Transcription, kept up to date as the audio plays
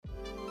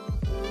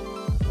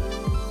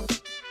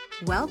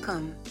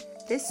Welcome.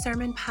 This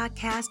sermon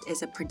podcast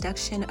is a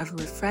production of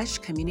Refresh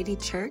Community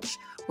Church,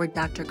 where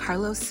Dr.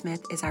 Carlos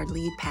Smith is our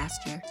lead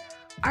pastor.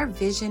 Our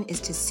vision is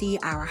to see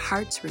our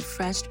hearts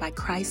refreshed by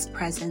Christ's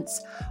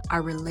presence,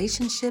 our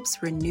relationships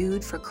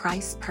renewed for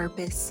Christ's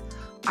purpose,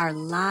 our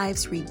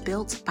lives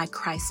rebuilt by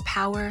Christ's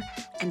power,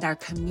 and our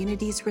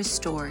communities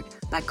restored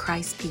by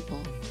Christ's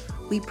people.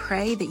 We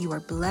pray that you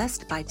are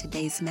blessed by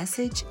today's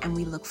message, and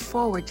we look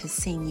forward to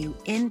seeing you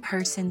in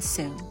person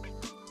soon.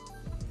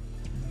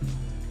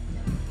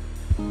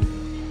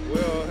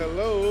 Well,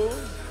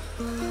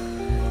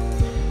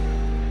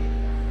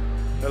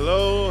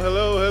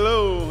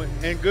 hello,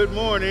 and good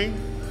morning.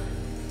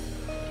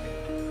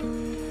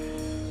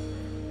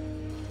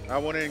 I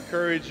want to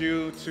encourage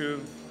you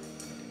to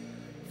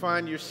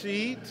find your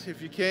seat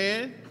if you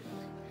can.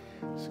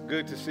 It's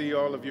good to see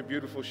all of your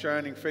beautiful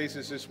shining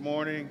faces this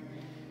morning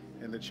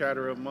and the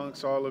chatter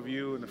amongst all of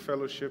you and the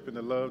fellowship and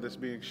the love that's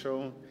being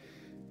shown.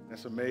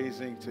 That's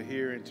amazing to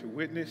hear and to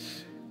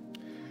witness.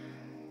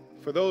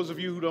 For those of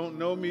you who don't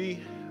know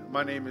me,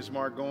 my name is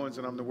Mark Goins,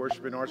 and I'm the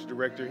Worship and Arts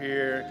Director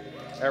here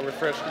at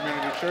Refresh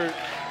Community Church.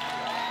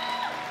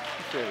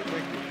 Appreciate it.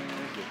 Thank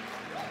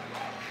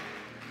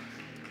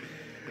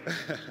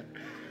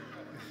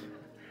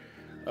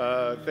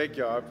you. Thank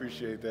y'all. I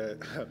appreciate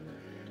that.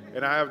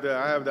 And I have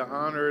the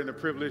honor and the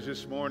privilege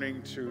this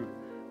morning to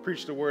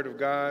preach the Word of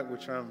God,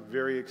 which I'm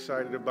very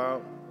excited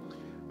about.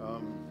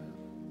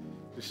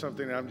 It's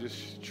something that I'm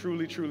just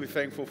truly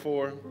thankful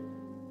for.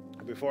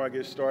 Before I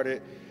get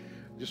started,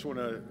 I just want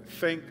to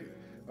thank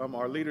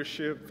our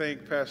leadership,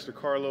 thank Pastor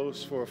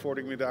Carlos for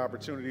affording me the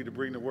opportunity to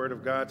bring the Word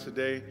of God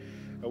today.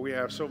 We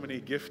have so many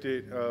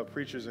gifted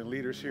preachers and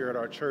leaders here at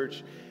our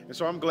church, and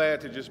so I'm glad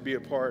to just be a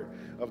part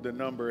of the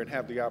number and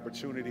have the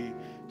opportunity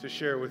to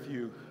share with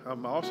you. I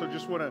also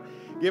just want to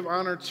give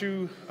honor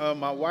to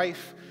my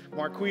wife,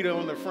 Marquita,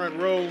 on the front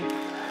row.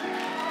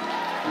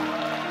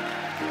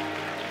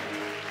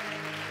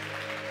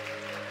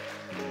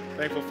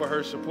 Thankful for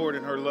her support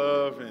and her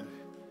love and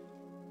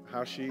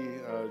how she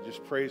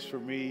just prays for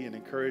me and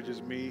encourages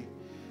me.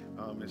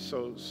 It's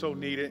so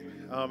needed.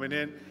 And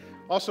then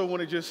also want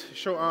to just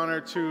show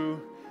honor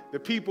to the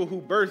people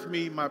who birthed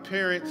me, my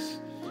parents.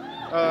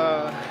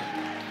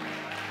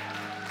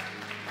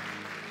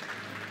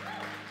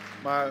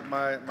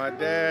 My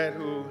dad,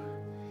 who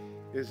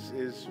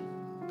is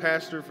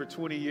pastor for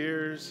 20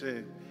 years,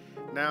 and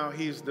now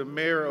he's the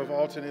mayor of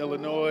Alton,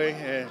 Illinois,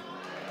 and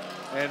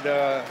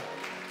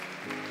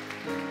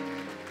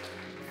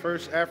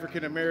first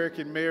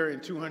African-American mayor in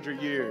 200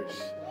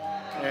 years.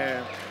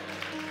 And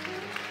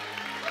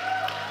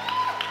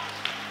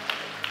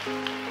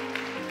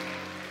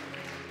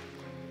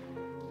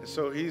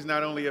so he's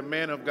not only a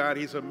man of God,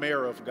 he's a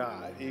mayor of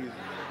God. He's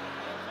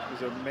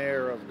a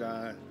mayor of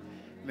God.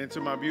 And then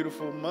to my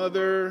beautiful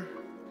mother,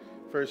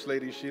 First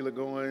Lady Sheila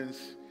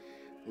Goins,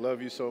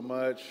 love you so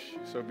much.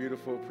 You're so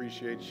beautiful,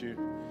 appreciate you.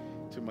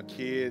 To my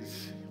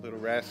kids, little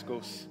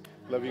rascals,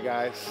 love you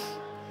guys.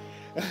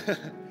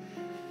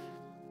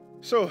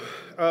 So,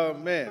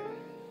 man,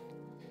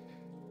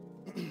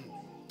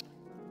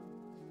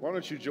 why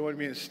don't you join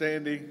me in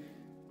standing?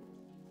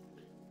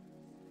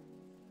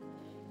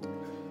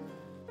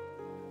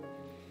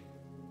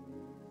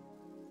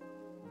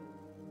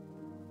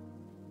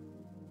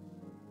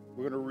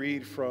 We're going to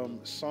read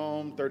from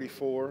Psalm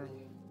 34,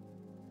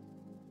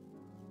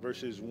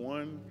 verses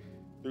 1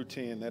 through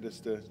 10. That is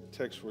the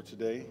text for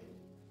today.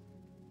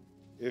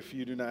 If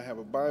you do not have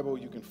a Bible,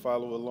 you can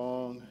follow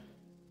along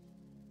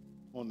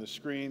on the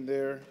screen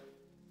there.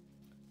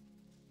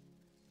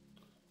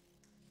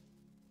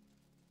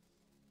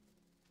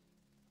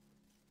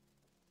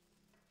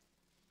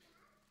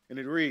 And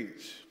it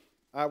reads,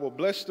 I will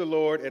bless the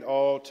Lord at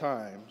all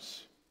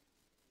times.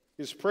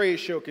 His praise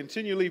shall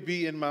continually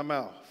be in my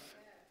mouth.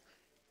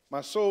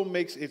 My soul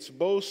makes its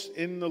boast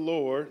in the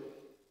Lord.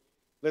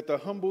 Let the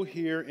humble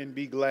hear and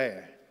be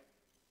glad.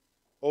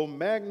 O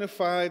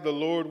magnify the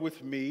Lord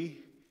with me,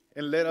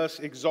 and let us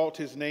exalt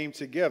his name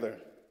together.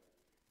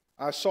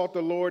 I sought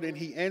the Lord, and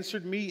he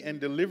answered me and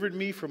delivered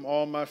me from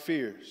all my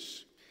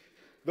fears.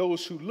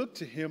 Those who look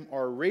to him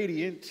are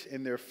radiant,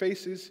 and their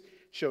faces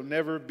shall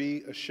never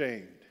be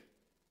ashamed.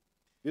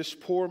 This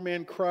poor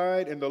man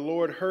cried, and the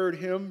Lord heard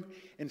him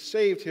and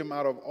saved him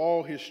out of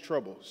all his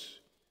troubles.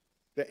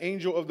 The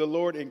angel of the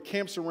Lord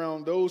encamps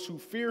around those who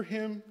fear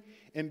him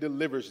and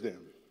delivers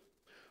them.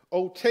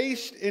 O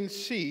taste and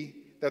see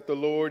that the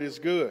Lord is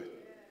good.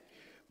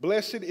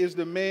 Blessed is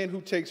the man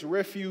who takes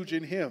refuge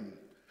in him.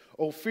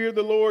 O fear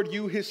the Lord,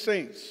 you his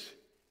saints,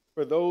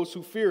 for those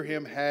who fear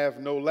him have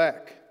no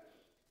lack.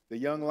 The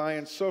young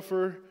lions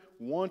suffer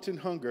want and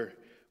hunger,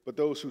 but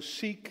those who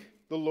seek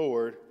the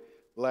Lord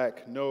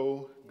lack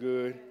no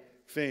good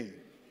thing.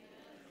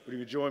 Would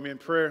you join me in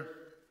prayer?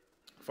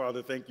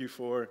 Father, thank you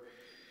for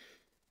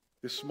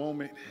this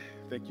moment.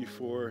 Thank you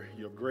for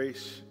your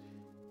grace.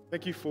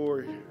 Thank you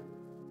for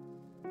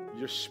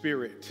your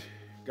spirit,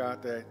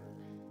 God, that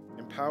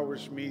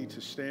empowers me to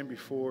stand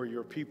before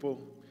your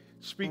people.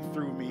 Speak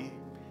through me.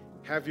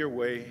 Have your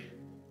way.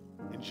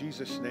 In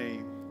Jesus'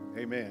 name,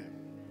 amen.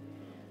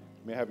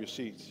 You may have your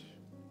seats.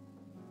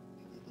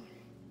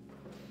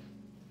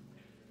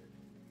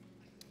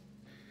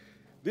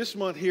 This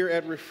month here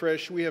at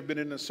Refresh, we have been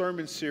in a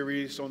sermon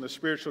series on the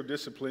spiritual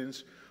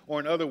disciplines, or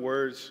in other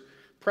words,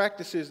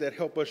 practices that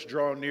help us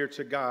draw near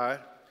to God,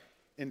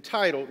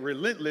 entitled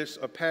Relentless,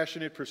 a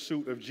Passionate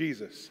Pursuit of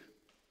Jesus.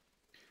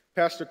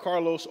 Pastor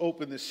Carlos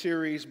opened the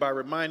series by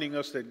reminding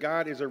us that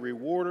God is a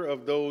rewarder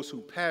of those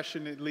who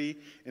passionately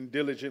and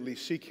diligently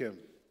seek him.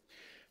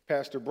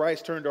 Pastor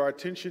Bryce turned our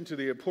attention to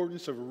the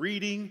importance of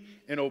reading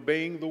and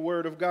obeying the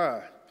Word of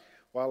God,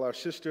 while our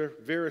sister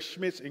Vera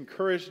Schmitz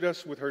encouraged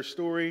us with her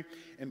story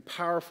and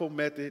powerful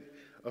method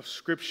of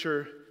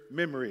Scripture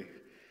memory.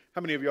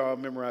 How many of y'all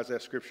memorized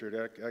that Scripture?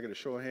 Did I get a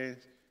show of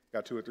hands?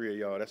 Got 2 or 3 of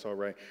y'all. That's all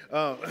right.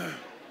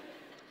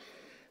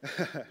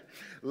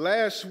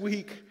 Last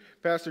week,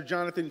 Pastor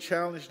Jonathan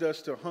challenged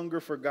us to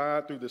hunger for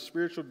God through the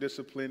spiritual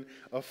discipline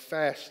of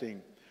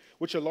fasting,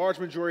 which a large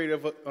majority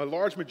of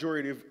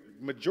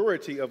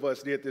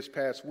us did this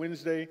past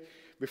Wednesday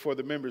before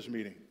the members'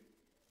 meeting.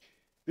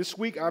 This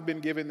week, I've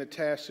been given the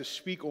task to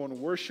speak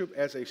on worship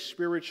as a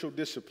spiritual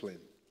discipline.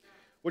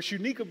 What's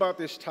unique about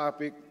this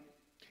topic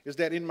is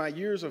that in my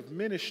years of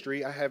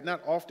ministry, I have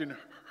not often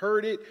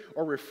heard it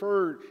or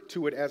referred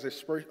to it as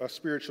a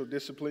spiritual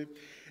discipline,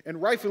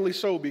 and rightfully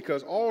so,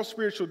 because all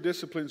spiritual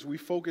disciplines we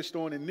focused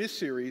on in this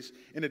series,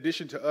 in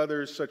addition to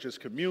others such as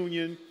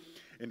communion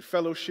and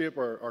fellowship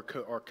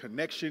or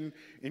connection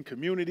in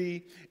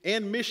community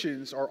and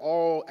missions, are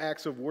all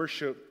acts of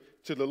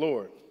worship to the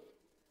Lord.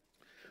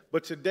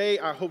 But today,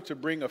 I hope to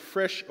bring a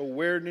fresh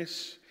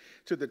awareness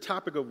to the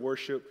topic of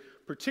worship,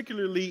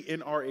 particularly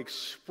in our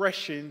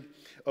expression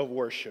of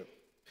worship,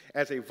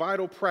 as a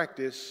vital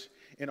practice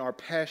in our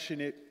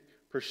passionate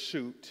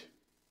pursuit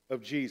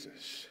of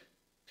Jesus.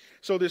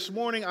 So this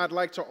morning, I'd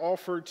like to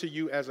offer to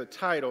you as a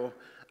title,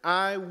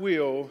 I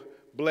Will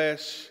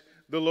Bless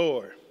the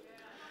Lord.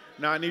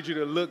 Now, I need you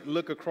to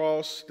look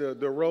across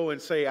the row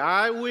and say,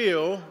 I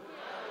will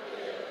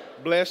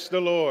bless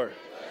the Lord.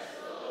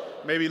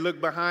 Maybe look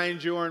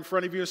behind you or in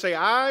front of you and say,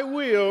 I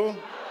will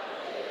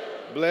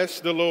bless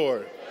the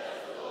Lord.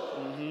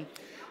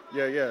 Mm-hmm.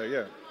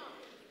 Yeah.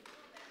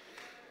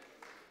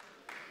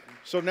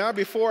 So now,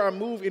 before I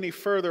move any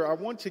further, I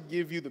want to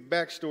give you the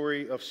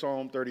backstory of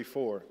Psalm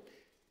 34.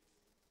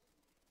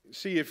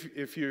 See,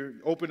 if you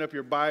open up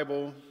your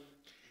Bible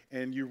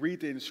and you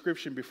read the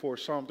inscription before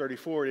Psalm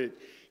 34, it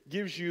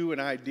gives you an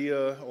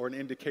idea or an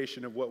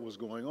indication of what was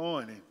going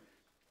on.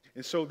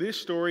 And so this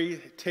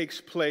story takes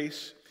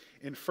place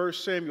in 1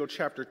 Samuel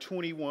chapter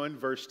 21,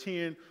 verse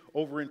 10,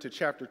 over into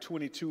chapter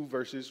 22,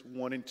 verses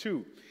 1 and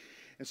 2.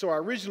 And so I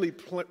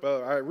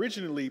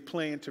originally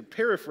planned to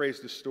paraphrase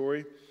the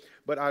story,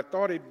 but I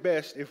thought it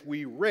best if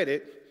we read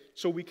it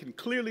so we can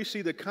clearly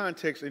see the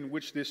context in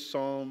which this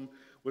psalm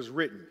was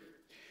written.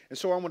 And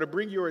so I want to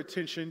bring your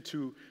attention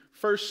to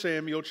 1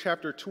 Samuel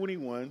chapter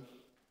 21,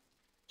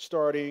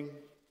 starting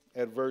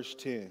at verse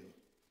 10.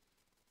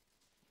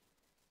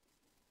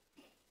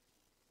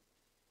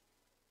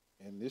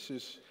 And this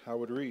is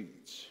how it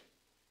reads.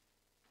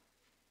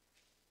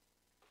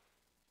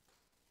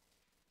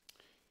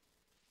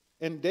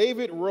 And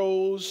David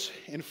rose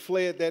and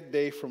fled that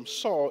day from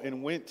Saul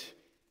and went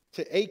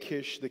to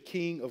Achish, the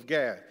king of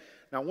Gath.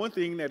 Now, one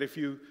thing that if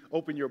you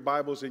open your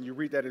Bibles and you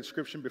read that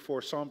inscription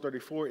before Psalm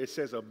 34, it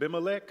says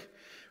Abimelech.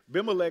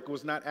 Abimelech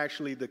was not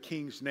actually the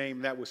king's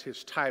name, that was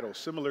his title,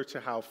 similar to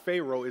how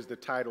Pharaoh is the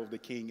title of the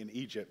king in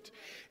Egypt.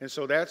 And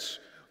so that's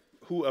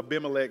who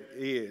Abimelech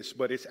is,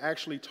 but it's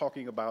actually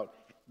talking about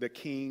the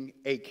king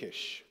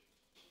Achish.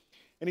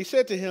 And he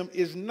said to him,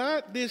 is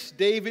not this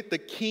David the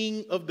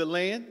king of the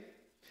land?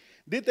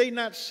 Did they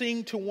not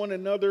sing to one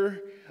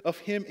another of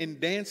him in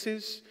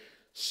dances?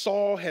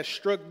 Saul has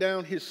struck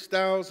down his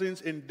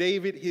thousands and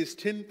David his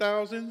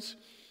 10,000s.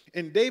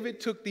 And David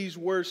took these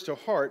words to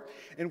heart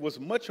and was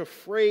much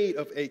afraid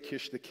of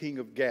Achish, the king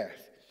of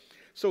Gath.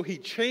 So he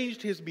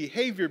changed his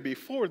behavior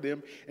before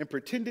them and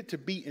pretended to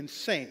be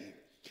insane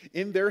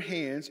in their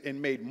hands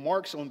and made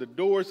marks on the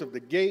doors of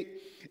the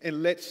gate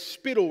and let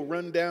spittle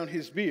run down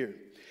his beard.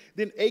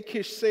 Then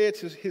Achish said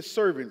to his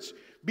servants,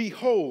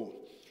 behold,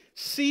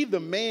 see, the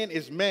man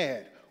is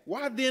mad.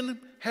 Why then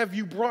have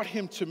you brought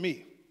him to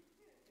me?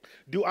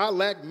 Do I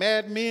lack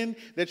madmen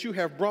that you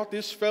have brought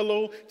this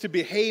fellow to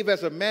behave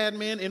as a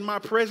madman in my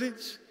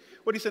presence?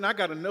 What he said, I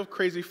got enough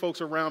crazy folks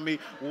around me.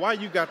 Why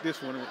you got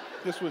this one?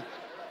 This one.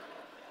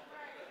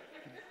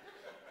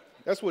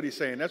 That's what he's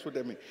saying. That's what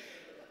that means.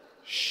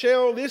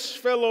 Shall this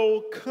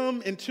fellow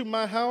come into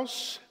my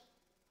house?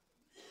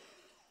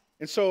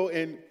 And so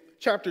in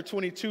chapter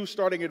 22,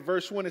 starting at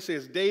verse 1, it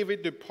says,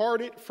 David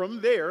departed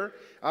from there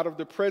out of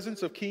the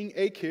presence of King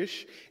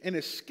Achish and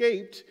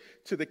escaped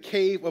to the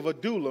cave of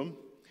Adullam.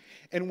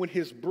 And when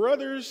his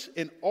brothers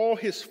and all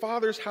his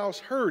father's house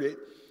heard it,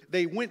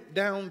 they went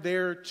down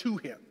there to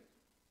him.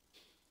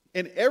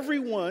 And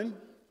everyone,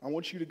 I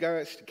want you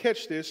guys to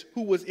catch this,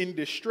 who was in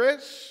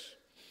distress,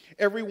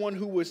 everyone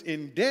who was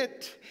in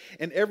debt,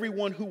 and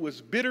everyone who was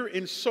bitter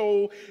in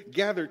soul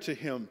gathered to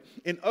him.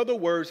 In other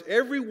words,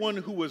 everyone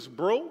who was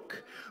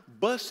broke,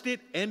 busted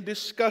and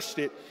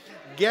disgusted,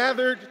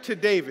 gathered to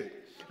David.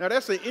 Now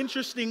that's an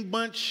interesting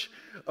bunch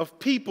of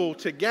people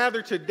to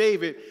gather to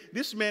David.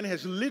 This man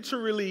has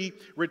literally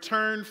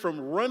returned from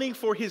running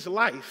for his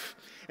life.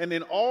 And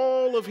then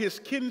all of his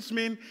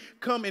kinsmen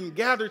come and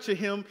gather to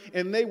him,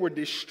 and they were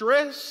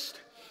distressed,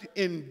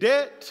 in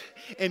debt,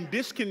 and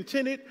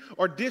discontented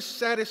or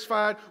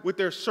dissatisfied with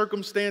their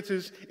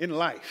circumstances in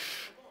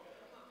life.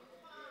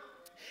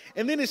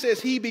 And then it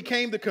says he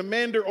became the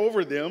commander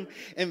over them,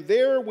 and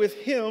there with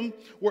him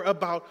were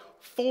about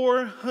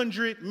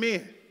 400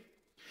 men.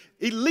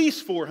 At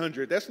least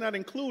 400. That's not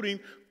including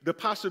the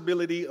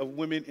possibility of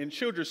women and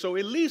children. So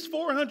at least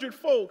 400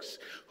 folks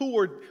who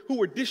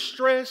were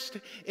distressed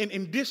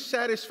and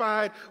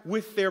dissatisfied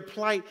with their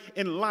plight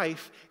in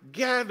life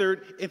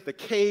gathered at the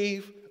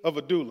cave of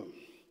Adullam.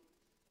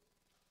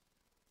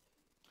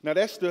 Now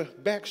that's the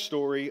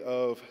backstory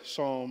of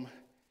Psalm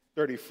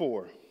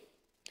 34.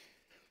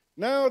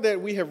 Now that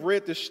we have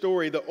read this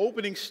story, the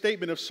opening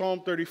statement of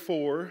Psalm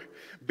 34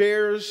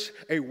 bears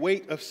a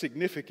weight of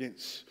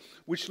significance,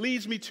 which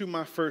leads me to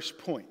my first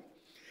point.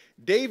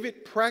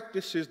 David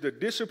practices the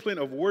discipline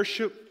of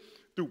worship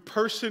through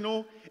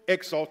personal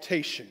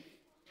exaltation.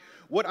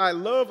 What I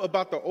love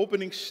about the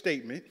opening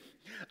statement,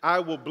 I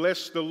will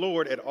bless the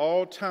Lord at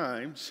all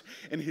times,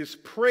 and his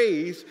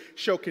praise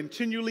shall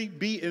continually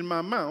be in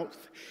my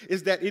mouth,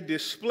 is that it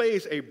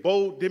displays a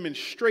bold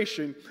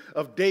demonstration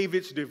of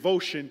David's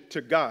devotion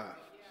to God.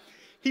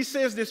 He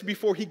says this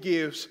before he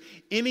gives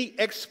any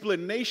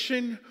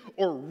explanation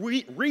or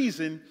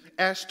reason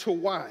as to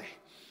why.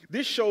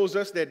 This shows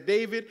us that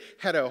David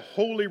had a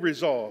holy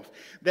resolve,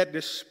 that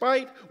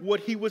despite what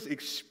he was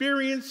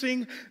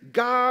experiencing,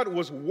 God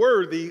was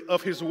worthy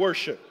of his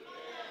worship.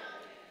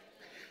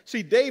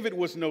 See, David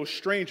was no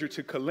stranger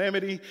to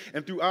calamity,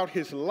 and throughout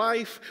his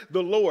life,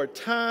 the Lord,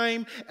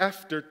 time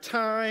after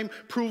time,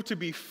 proved to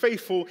be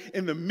faithful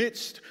in the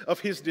midst of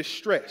his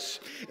distress.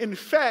 In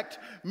fact,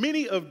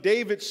 many of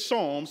David's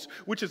psalms,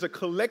 which is a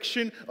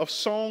collection of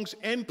songs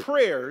and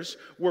prayers,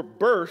 were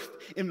birthed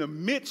in the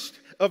midst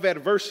of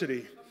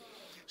adversity.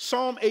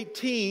 Psalm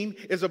 18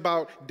 is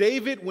about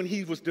David when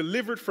he was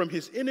delivered from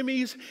his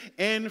enemies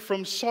and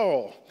from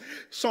Saul.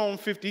 Psalm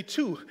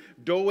 52,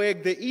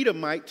 Doeg the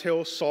Edomite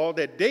tells Saul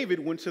that David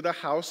went to the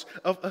house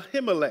of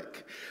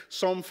Ahimelech.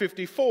 Psalm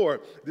 54,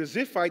 the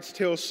Ziphites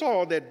tell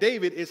Saul that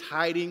David is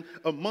hiding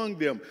among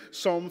them.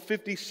 Psalm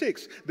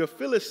 56, the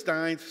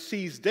Philistines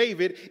seize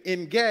David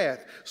in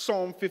Gath.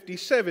 Psalm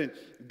 57,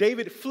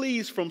 David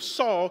flees from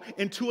Saul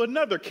into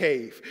another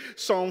cave.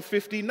 Psalm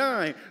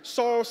 59,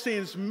 Saul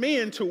sends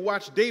men to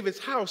watch David's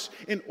house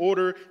in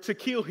order to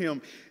kill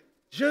him.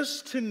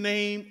 Just to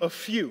name a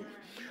few.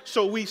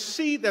 So we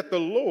see that the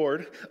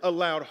Lord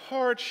allowed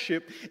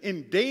hardship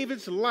in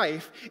David's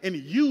life and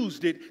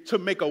used it to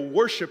make a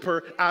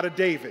worshiper out of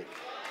David.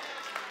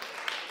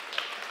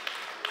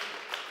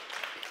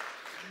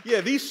 Yeah,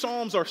 these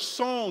psalms are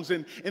songs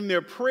and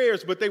they're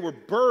prayers, but they were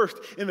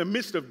birthed in the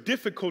midst of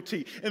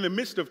difficulty, in the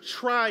midst of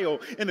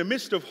trial, in the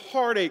midst of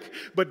heartache.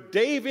 But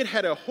David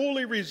had a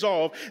holy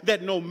resolve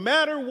that no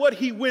matter what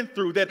he went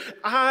through, that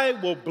I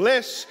will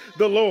bless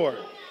the Lord.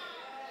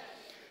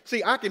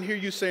 See, I can hear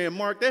you saying,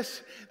 Mark,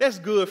 that's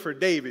good for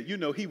David. You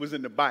know, he was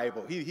in the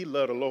Bible. He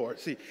loved the Lord.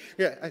 See,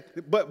 yeah,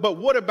 but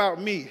what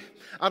about me?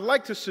 I'd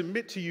like to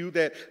submit to you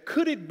that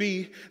could it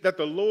be that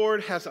the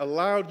Lord has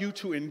allowed you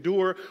to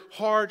endure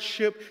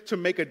hardship to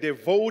make a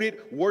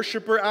devoted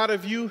worshiper out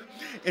of you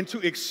and to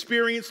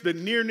experience the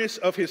nearness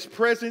of his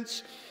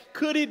presence?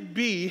 Could it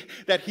be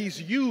that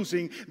he's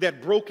using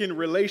that broken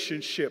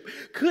relationship?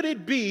 Could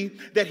it be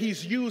that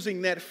he's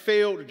using that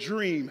failed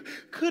dream?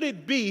 Could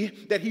it be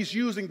that he's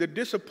using the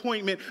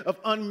disappointment of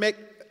unmet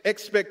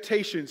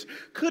expectations?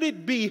 Could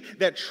it be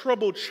that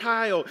troubled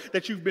child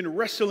that you've been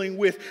wrestling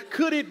with?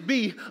 Could it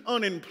be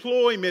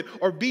unemployment,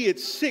 or be it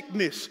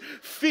sickness,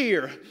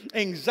 fear,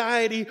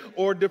 anxiety,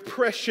 or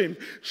depression,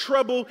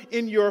 trouble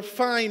in your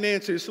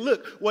finances?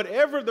 Look,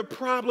 whatever the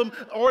problem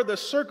or the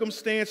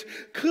circumstance,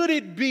 could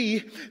it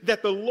be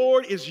that the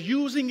Lord is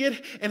using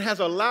it and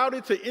has allowed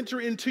it to enter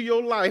into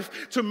your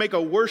life to make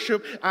a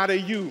worship out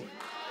of you,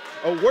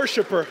 a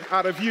worshiper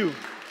out of you?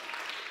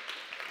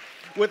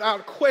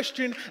 Without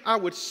question, I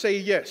would say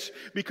yes,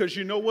 because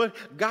you know what?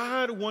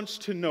 God wants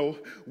to know,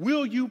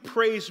 will you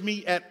praise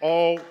me at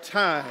all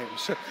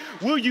times?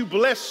 Will you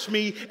bless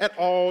me at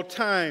all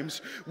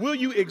times? Will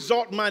you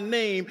exalt my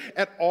name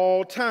at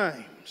all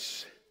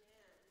times?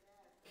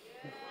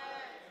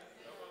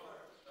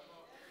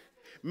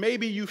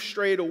 Maybe you've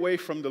strayed away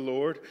from the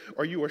Lord,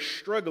 or you are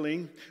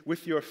struggling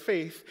with your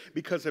faith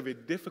because of a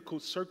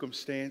difficult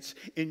circumstance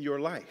in your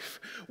life.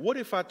 What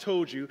if I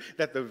told you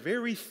that the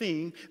very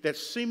thing that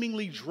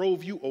seemingly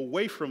drove you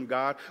away from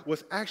God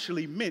was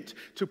actually meant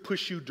to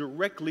push you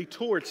directly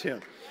towards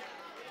him?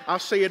 I'll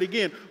say it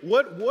again.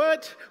 What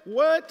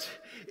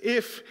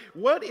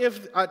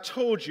if I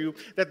told you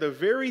that the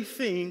very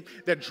thing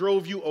that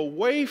drove you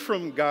away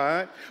from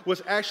God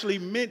was actually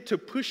meant to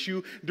push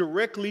you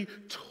directly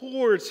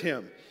towards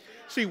him?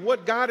 See,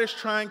 what God is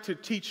trying to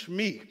teach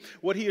me,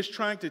 what he is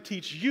trying to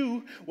teach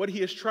you, what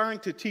he is trying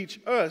to teach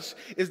us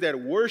is that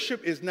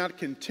worship is not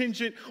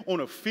contingent on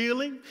a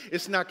feeling.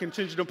 It's not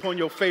contingent upon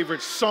your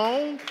favorite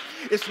song.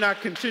 It's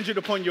not contingent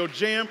upon your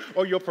jam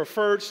or your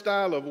preferred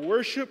style of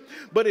worship,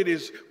 but it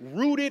is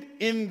rooted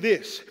in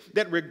this,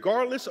 that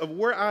regardless of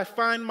where I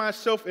find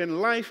myself in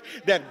life,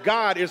 that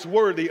God is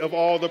worthy of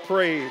all the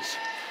praise.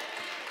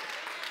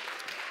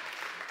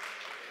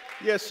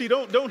 Yeah, see,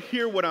 don't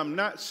hear what I'm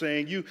not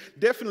saying. You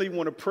definitely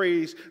want to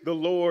praise the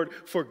Lord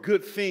for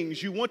good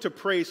things. You want to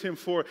praise him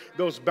for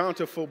those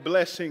bountiful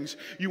blessings.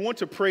 You want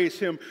to praise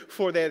him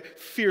for that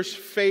fierce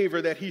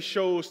favor that he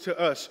shows to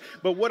us.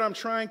 But what I'm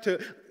trying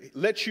to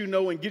let you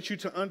know and get you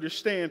to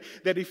understand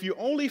that if you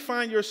only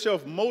find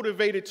yourself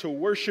motivated to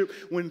worship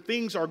when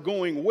things are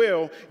going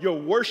well, your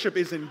worship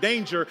is in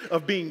danger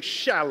of being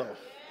shallow.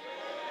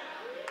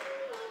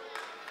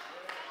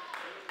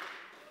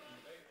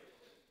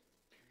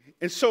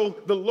 And so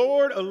the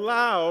Lord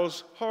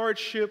allows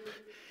hardship,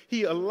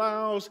 he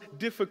allows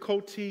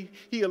difficulty,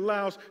 he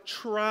allows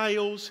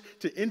trials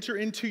to enter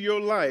into your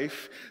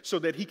life so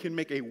that he can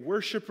make a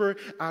worshiper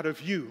out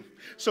of you,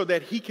 so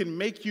that he can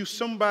make you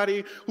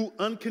somebody who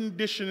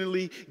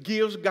unconditionally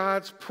gives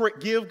God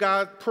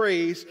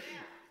praise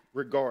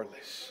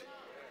regardless.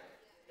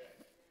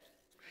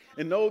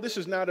 And no, this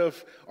is not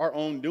of our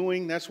own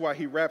doing. That's why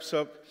he wraps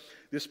up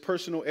this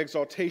personal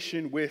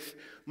exaltation with,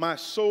 my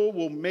soul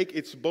will make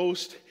its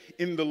boast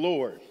in the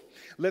Lord.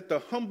 Let the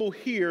humble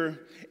hear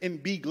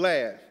and be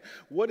glad.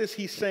 What is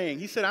he saying?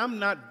 He said, I'm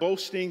not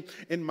boasting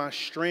in my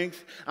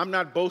strength. I'm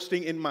not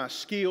boasting in my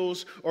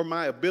skills or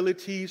my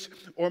abilities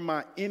or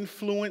my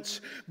influence.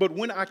 But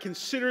when I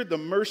consider the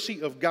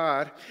mercy of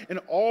God and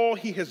all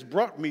he has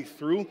brought me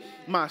through,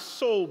 my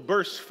soul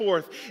bursts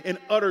forth in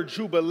utter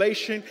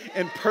jubilation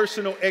and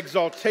personal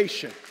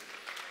exaltation.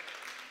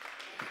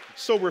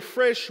 So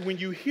refresh when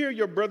you hear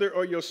your brother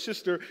or your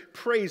sister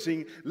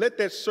praising, let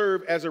that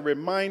serve as a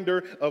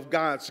reminder of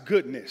God's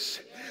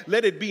goodness.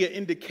 Let it be an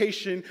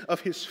indication of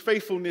his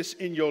faithfulness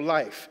in your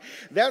life.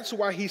 That's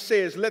why he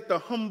says, let the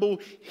humble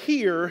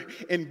hear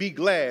and be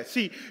glad.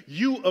 See,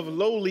 you of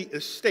lowly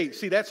estate.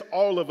 See, that's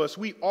all of us.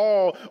 We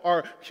all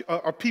are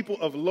people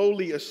of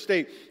lowly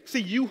estate.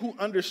 See, you who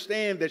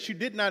understand that you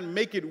did not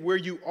make it where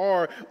you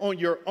are on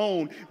your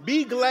own.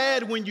 Be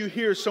glad when you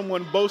hear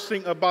someone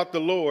boasting about the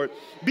Lord.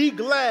 Be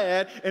glad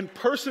and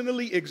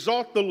personally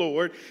exalt the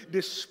Lord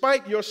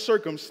despite your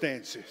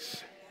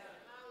circumstances.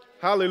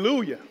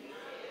 Hallelujah.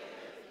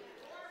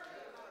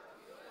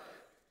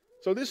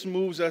 So this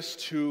moves us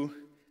to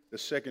the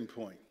second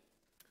point.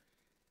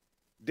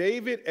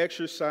 David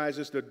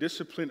exercises the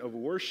discipline of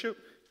worship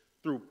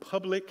through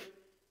public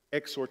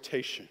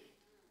exhortation.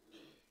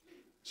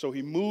 So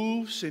he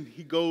moves and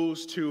he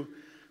goes to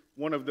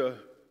one of the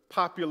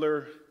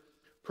popular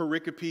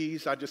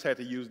pericopes. I just had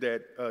to use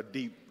that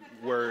deep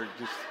word.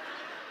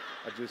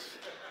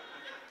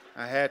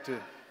 I had to.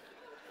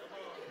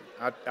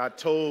 I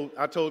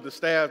told the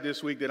staff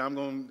this week that I'm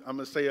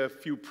gonna say a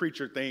few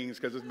preacher things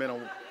because it's been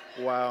a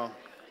while.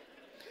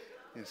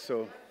 And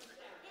so,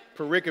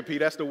 pericope,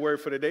 that's the word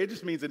for today. It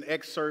just means an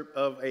excerpt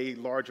of a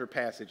larger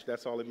passage.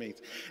 That's all it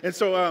means. And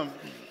so,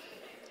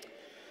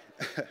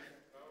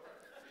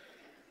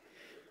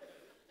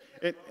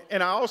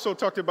 and I also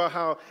talked about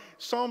how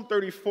Psalm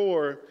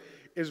 34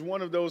 is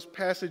one of those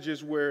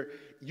passages where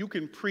you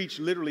can preach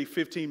literally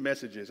 15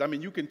 messages. I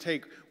mean, you can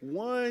take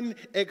one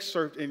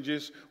excerpt and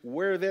just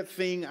wear that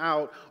thing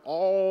out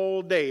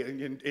all day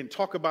and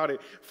talk about it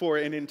for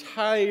an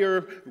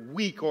entire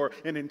week or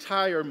an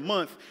entire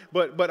month.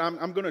 But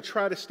I'm going to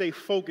try to stay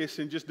focused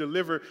and just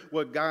deliver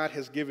what God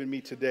has given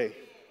me today.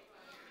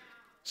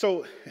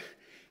 So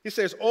it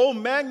says, "Oh,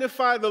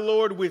 magnify the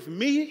Lord with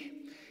me.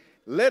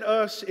 Let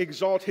us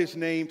exalt his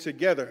name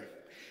together."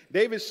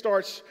 David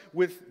starts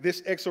with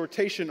this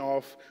exhortation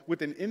off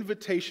with an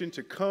invitation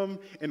to come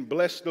and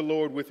bless the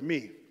Lord with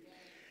me.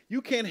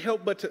 You can't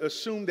help but to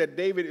assume that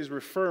David is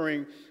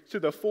referring to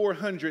the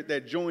 400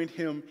 that joined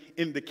him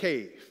in the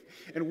cave.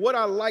 And what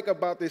I like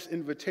about this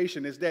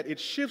invitation is that it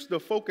shifts the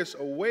focus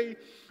away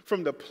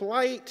from the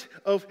plight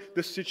of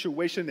the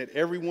situation that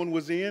everyone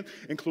was in,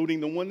 including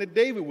the one that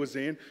David was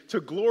in,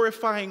 to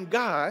glorifying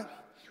God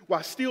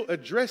while still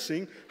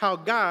addressing how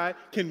God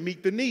can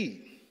meet the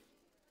need.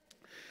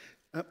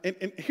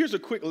 And here's a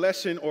quick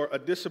lesson or a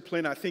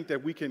discipline I think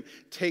that we can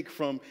take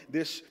from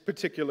this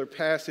particular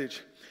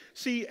passage.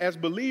 See, as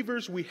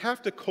believers, we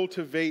have to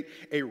cultivate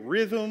a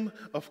rhythm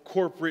of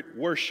corporate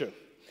worship.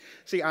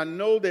 See, I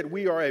know that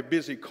we are a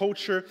busy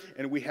culture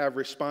and we have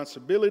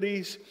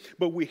responsibilities,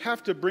 but we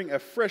have to bring a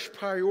fresh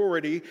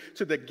priority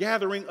to the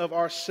gathering of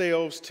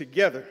ourselves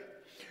together.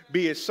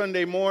 Be it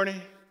Sunday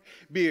morning,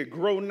 be it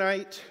grow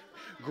night,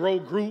 grow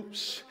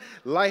groups,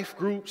 life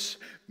groups,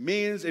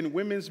 men's and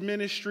women's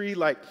ministry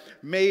like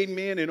Made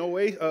Men and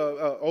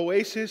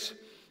Oasis,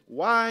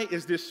 Why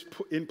is this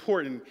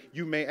important,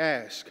 you may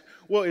ask?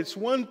 Well, it's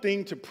one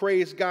thing to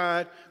praise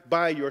God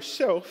by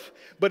yourself,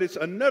 but it's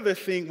another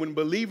thing when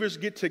believers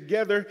get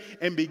together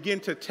and begin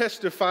to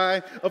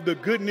testify of the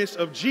goodness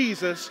of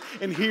Jesus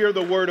and hear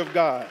the word of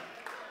God.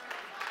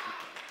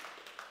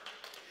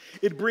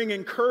 It brings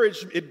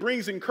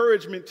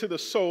encouragement to the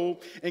soul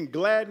and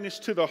gladness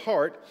to the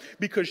heart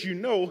because you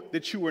know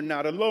that you are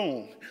not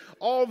alone.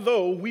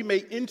 Although we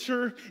may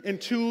enter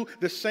into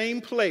the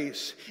same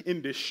place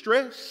in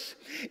distress,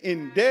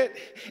 in debt,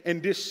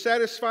 and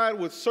dissatisfied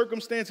with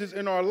circumstances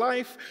in our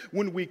life,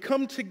 when we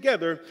come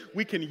together,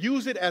 we can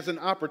use it as an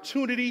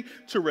opportunity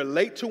to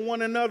relate to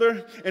one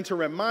another and to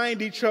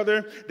remind each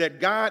other that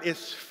God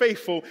is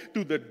faithful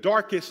through the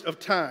darkest of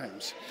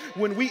times.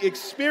 When we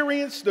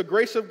experience the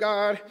grace of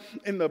God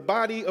in the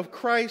body of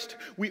Christ,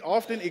 we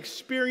often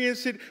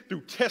experience it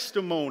through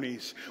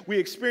testimonies. We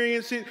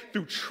experience it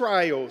through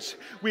trials.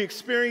 We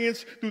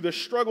experience through the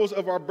struggles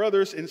of our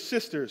brothers and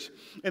sisters.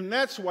 And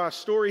that's why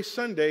Story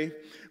Sunday,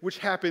 which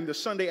happened the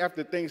Sunday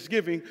after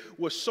Thanksgiving,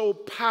 was so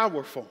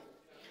powerful.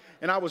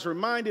 And I was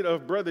reminded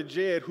of Brother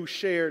Jed, who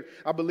shared,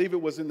 I believe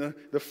it was in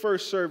the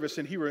first service,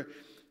 and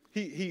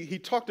he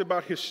talked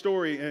about his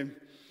story. And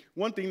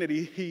one thing that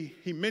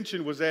he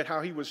mentioned was that how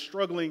he was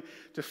struggling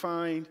to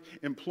find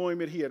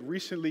employment. He had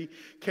recently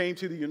came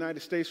to the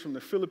United States from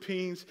the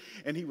Philippines,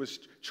 and he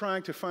was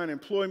trying to find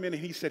employment,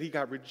 and he said he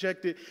got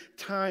rejected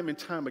time and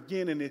time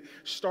again, and it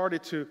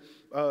started to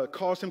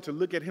cause him to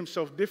look at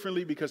himself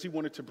differently because he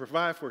wanted to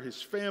provide for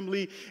his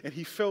family, and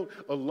he felt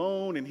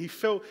alone, and he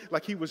felt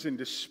like he was in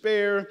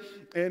despair,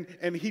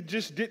 and he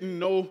just didn't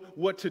know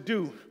what to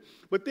do.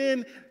 But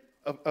then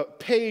a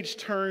page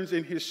turns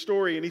in his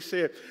story, and he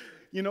said,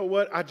 you know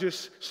what? I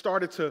just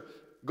started to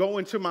go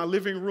into my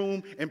living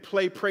room and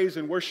play praise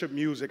and worship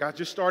music. I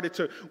just started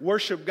to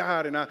worship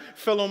God, and I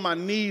fell on my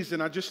knees,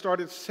 and I just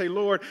started to say,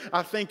 Lord,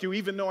 I thank you,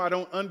 even though I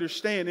don't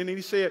understand. And then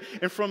he said,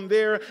 and from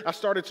there, I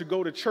started to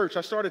go to church.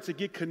 I started to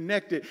get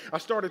connected. I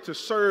started to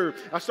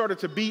serve. I started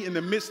to be in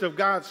the midst of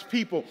God's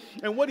people.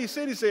 And what he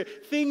said,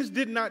 things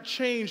did not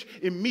change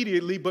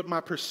immediately, but my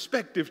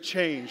perspective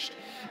changed.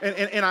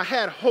 And I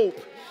had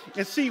hope.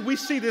 And we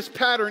see this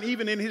pattern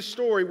even in his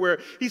story where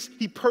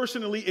he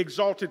personally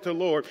exalted the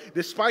Lord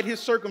despite his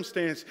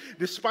circumstance,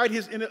 despite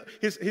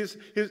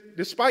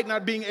despite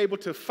not being able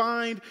to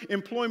find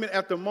employment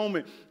at the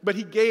moment, but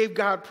he gave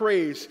God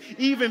praise.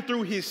 Even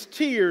through his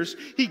tears,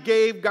 he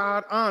gave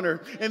God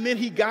honor. And then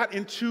he got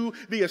into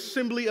the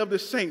assembly of the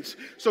saints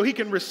so he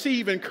can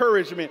receive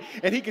encouragement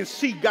and he can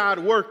see God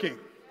working.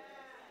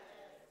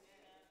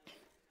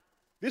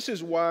 This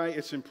is why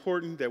it's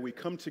important that we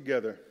come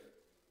together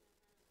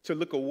to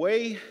look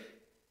away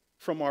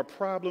from our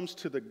problems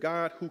to the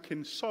God who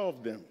can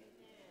solve them.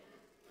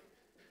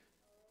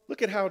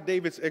 Look at how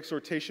David's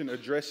exhortation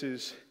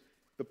addresses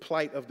the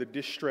plight of the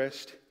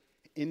distressed,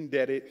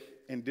 indebted,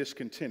 and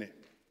discontented.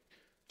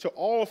 To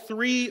all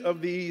three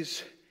of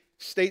these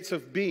states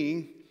of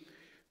being,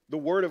 the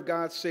word of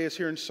God says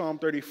here in Psalm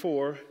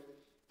 34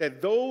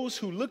 that those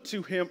who look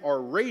to him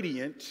are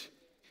radiant,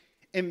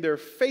 and their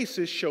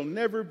faces shall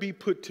never be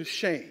put to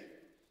shame.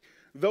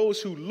 Those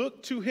who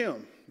look to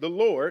him, the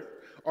Lord,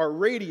 are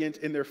radiant,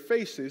 and their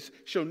faces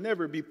shall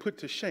never be put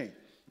to shame.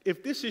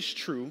 If this is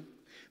true,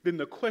 then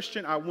the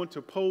question I want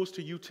to pose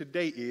to you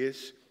today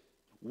is,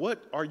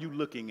 what are you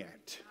looking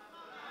at?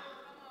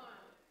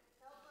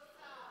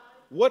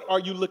 What are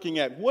you looking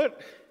at?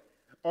 What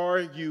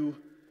are you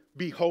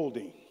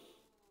beholding?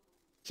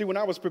 See, when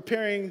I was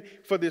preparing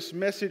for this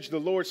message, the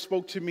Lord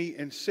spoke to me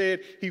and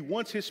said he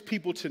wants his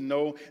people to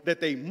know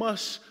that they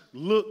must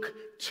look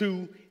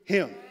to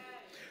him.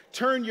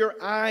 Turn your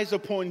eyes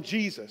upon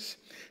Jesus.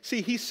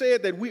 See, he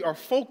said that we are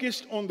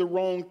focused on the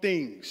wrong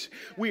things.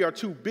 We are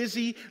too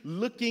busy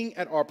looking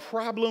at our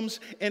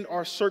problems and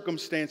our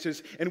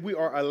circumstances, and we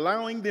are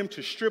allowing them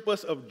to strip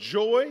us of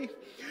joy,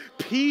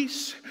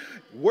 peace,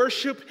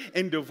 worship,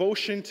 and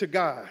devotion to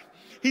God.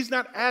 He's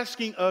not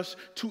asking us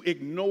to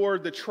ignore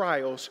the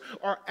trials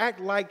or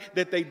act like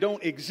that they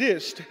don't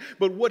exist,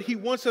 but what he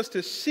wants us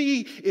to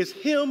see is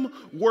him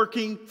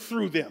working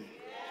through them.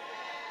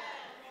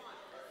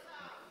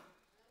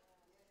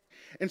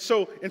 And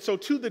so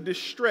to the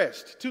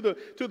distressed, to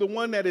the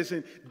one that is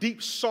in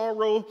deep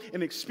sorrow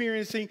and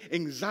experiencing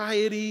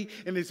anxiety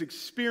and is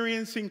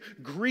experiencing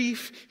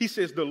grief, he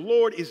says the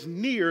Lord is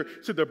near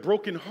to the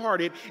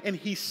brokenhearted and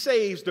he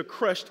saves the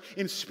crushed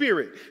in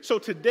spirit. So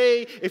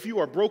today, if you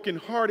are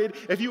brokenhearted,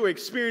 if you are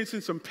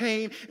experiencing some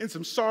pain and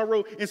some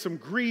sorrow and some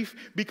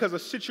grief because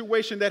of a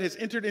situation that has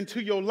entered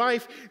into your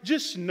life,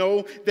 just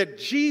know that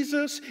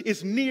Jesus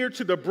is near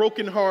to the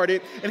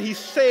brokenhearted and he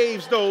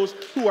saves those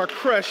who are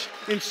crushed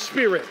in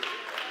spirit.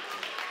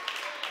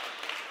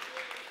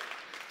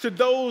 to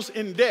those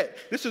in debt.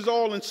 This is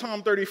all in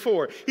Psalm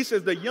 34. He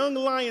says, the young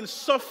lions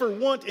suffer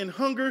want and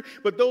hunger,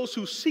 but those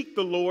who seek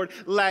the Lord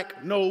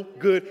lack no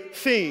good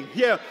thing.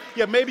 Yeah,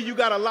 maybe you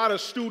got a lot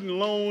of student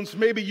loans.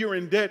 Maybe you're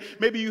in debt.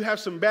 Maybe you have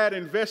some bad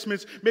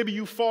investments. Maybe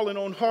you've fallen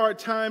on hard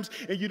times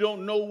and you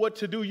don't know what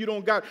to do. You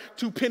don't got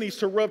 2 pennies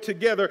to rub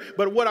together.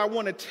 But what I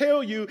want to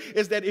tell you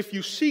is that if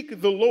you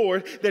seek the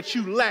Lord, that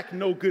you lack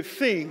no good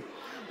thing.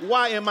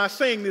 Why am I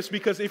saying this?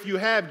 Because if you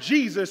have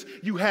Jesus,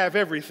 you have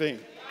everything.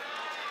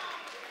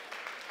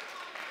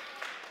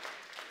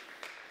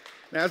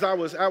 Now, as I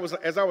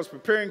was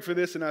preparing for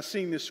this and I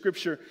seen this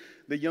scripture,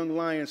 the young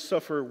lions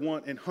suffer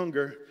want and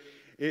hunger,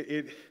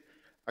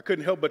 I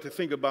couldn't help but to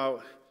think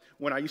about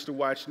when I used to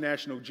watch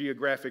National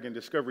Geographic and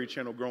Discovery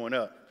Channel growing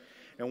up.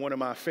 And one of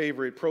my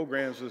favorite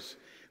programs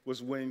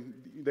was when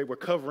they were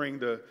covering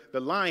the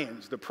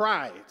lions, the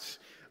prides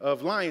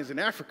of lions in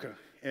Africa.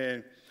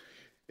 And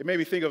it made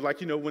me think of,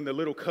 like, when the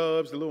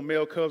little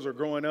male cubs are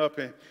growing up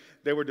and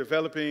they were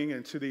developing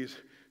into these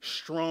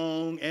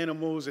strong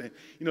animals, and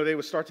they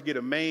would start to get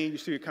a mane. You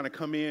see it kind of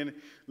come in,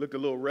 looked a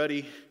little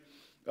ruddy,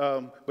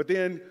 but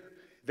then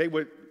they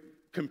would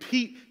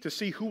compete to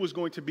see who was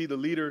going to be the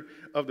leader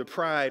of the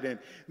pride. And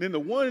then the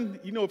one,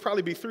 it'd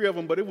probably be 3 of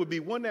them, but it would be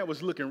one that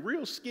was looking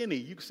real skinny.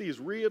 You could see his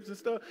ribs and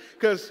stuff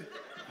because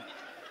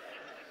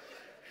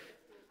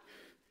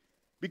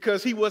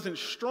he wasn't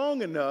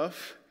strong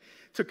enough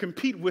to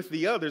compete with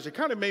the others. It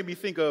kind of made me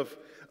think of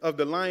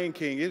the Lion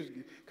King. It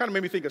kind of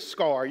made me think of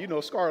Scar.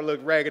 Scar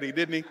looked raggedy,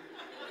 didn't he?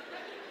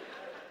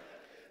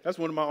 That's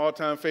one of my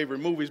all-time favorite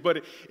movies.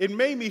 But it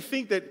made me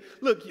think that,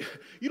 look,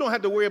 you don't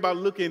have to worry about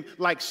looking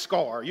like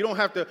Scar. You don't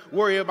have to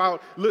worry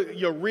about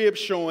your ribs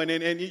showing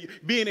and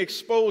being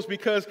exposed,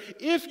 because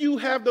if you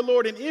have the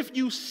Lord and if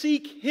you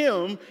seek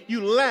him,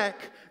 you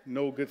lack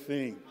no good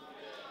thing.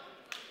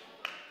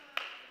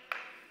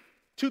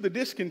 To the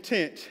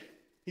discontent,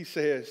 he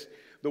says,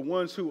 the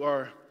ones who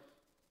are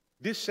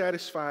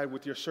dissatisfied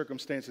with your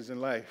circumstances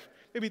in life.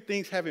 Maybe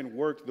things haven't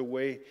worked the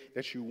way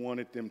that you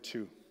wanted them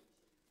to.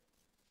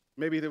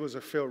 Maybe there was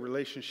a failed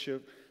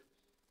relationship.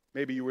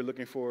 Maybe you were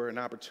looking for an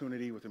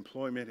opportunity with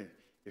employment and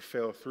it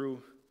fell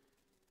through.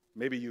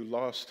 Maybe you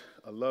lost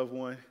a loved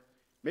one.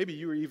 Maybe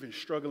you were even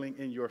struggling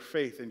in your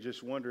faith and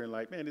just wondering,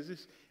 like, man,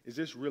 is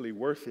this really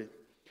worth it?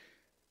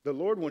 The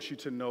Lord wants you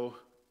to know,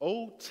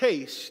 oh,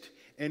 taste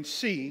and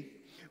see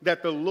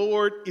that the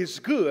Lord is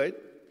good.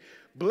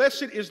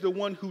 Blessed is the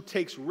one who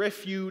takes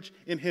refuge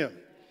in him.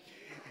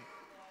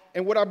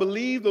 And what I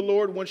believe the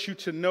Lord wants you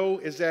to know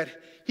is that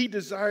he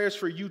desires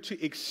for you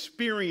to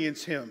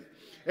experience him,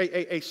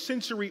 a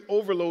sensory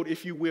overload,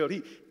 if you will.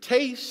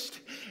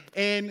 Taste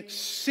and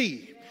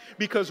see.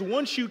 Because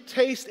once you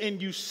taste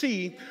and you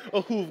see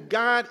who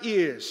God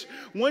is,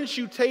 once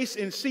you taste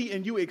and see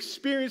and you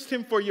experience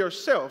him for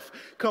yourself,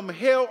 come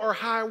hell or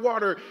high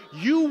water,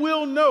 you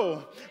will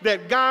know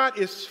that God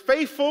is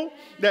faithful,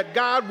 that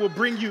God will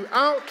bring you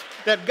out,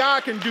 that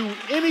God can do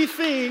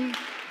anything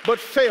but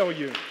fail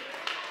you.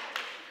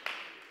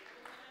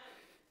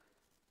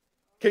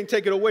 Can't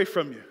take it away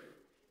from you.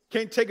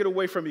 Can't take it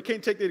away from you.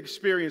 Can't take the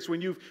experience when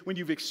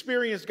you've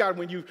experienced God,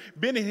 when you've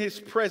been in his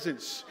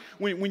presence,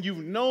 when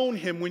you've known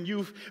him, when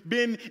you've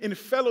been in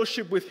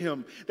fellowship with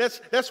him.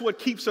 That's what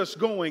keeps us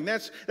going.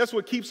 That's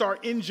what keeps our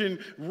engine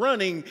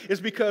running,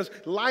 is because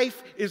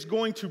life is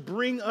going to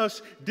bring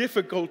us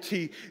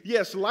difficulty.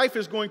 Yes, life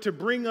is going to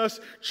bring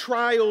us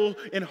trial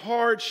and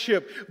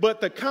hardship,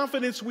 but the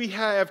confidence we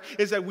have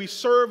is that we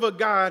serve a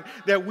God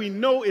that we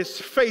know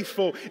is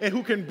faithful and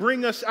who can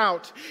bring us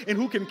out and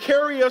who can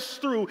carry us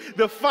through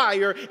the fire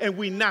and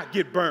we not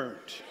get burned.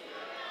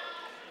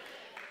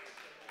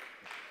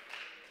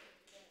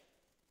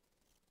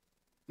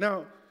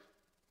 Now,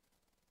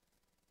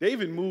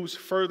 David moves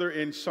further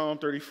in Psalm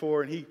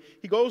 34, and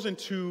he goes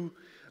into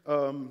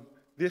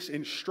this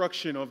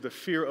instruction of the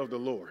fear of the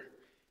Lord.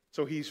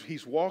 So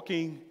he's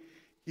walking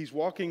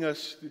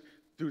us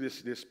through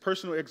this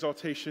personal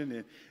exaltation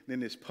and then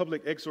this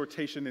public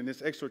exhortation, and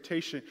this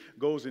exhortation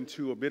goes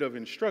into a bit of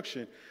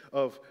instruction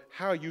of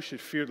how you should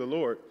fear the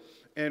Lord.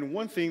 And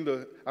one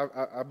thing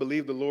I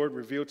believe the Lord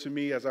revealed to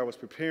me as I was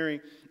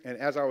preparing and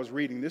as I was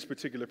reading this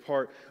particular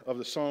part of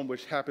the psalm,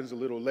 which happens a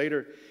little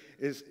later,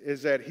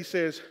 is that he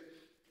says,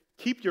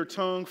 keep your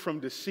tongue from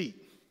deceit.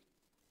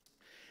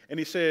 And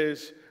he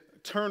says,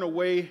 turn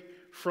away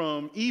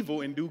from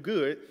evil and do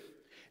good.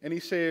 And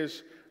he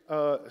says,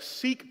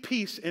 seek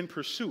peace and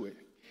pursue it.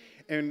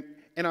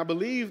 And I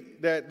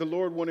believe that the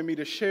Lord wanted me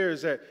to share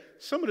is that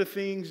some of the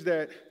things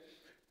that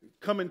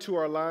come into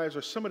our lives,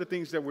 or some of the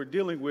things that we're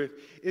dealing with,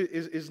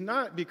 is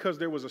not because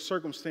there was a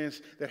circumstance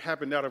that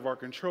happened out of our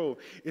control.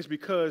 It's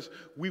because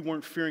we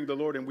weren't fearing the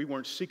Lord and we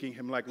weren't seeking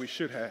him like we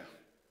should have.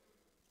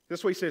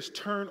 That's why he says,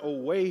 turn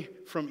away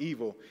from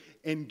evil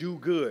and do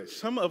good.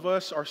 Some of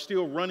us are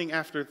still running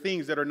after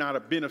things that are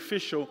not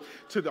beneficial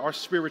to our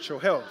spiritual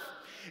health.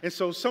 And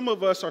so some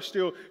of us are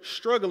still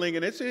struggling,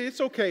 and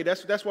it's okay.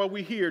 That's why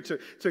we're here,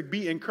 to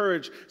be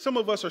encouraged. Some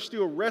of us are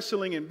still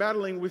wrestling and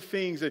battling with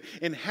things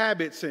and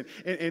habits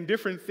and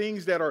different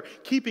things that are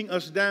keeping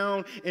us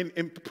down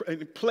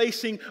and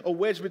placing a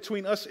wedge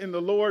between us and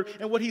the Lord.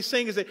 And what he's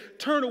saying is that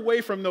turn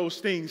away from those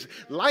things.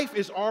 Life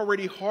is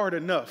already hard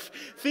enough.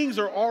 Things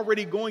are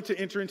already going to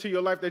enter into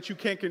your life that you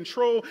can't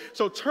control.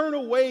 So turn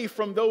away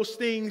from those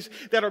things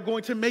that are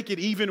going to make it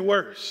even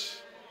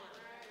worse.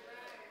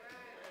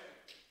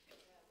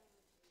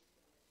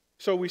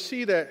 So we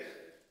see that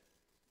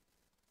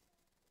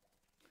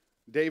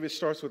David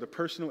starts with a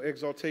personal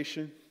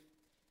exaltation,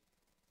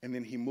 and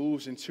then he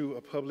moves into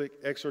a public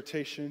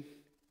exhortation.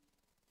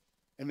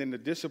 And then the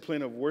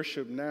discipline of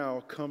worship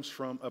now comes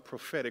from a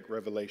prophetic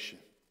revelation.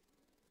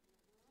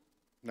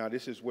 Now,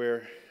 this is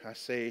where I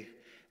say,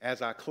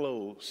 as I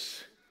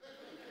close,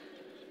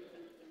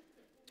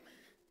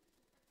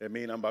 that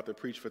means I'm about to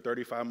preach for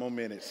 35 more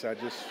minutes. I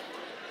just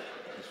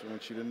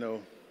want you to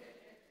know.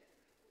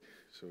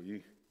 So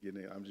you get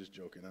it. I'm just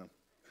joking.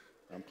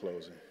 I'm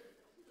closing.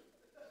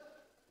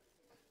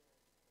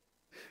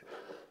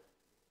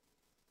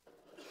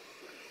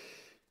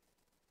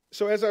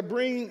 So as I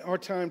bring our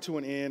time to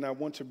an end, I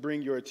want to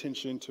bring your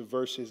attention to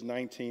verses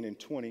 19 and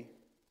 20. It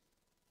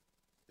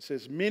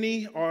says,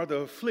 many are the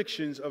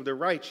afflictions of the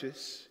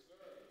righteous.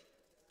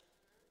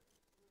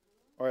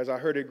 Or as I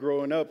heard it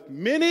growing up,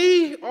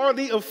 many are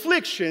the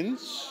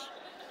afflictions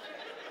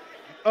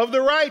of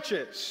the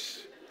righteous,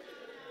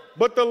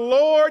 but the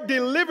Lord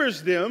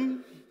delivers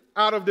them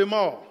out of them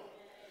all.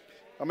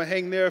 I'm going to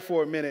hang there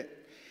for a minute.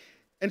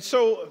 And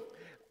so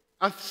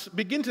I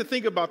begin to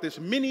think about this.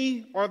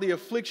 Many are the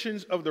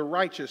afflictions of the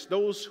righteous,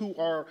 those who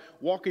are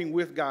walking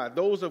with God,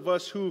 those of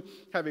us who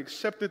have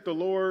accepted the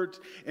Lord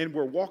and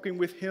we're walking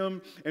with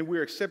him and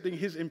we're accepting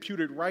his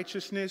imputed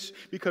righteousness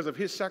because of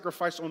his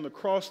sacrifice on the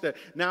cross, that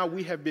now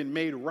we have been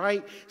made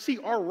right. See,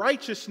 our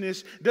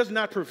righteousness does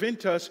not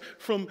prevent us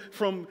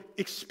from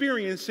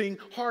experiencing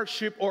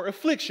hardship or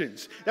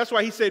afflictions. That's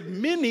why he said,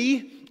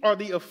 many are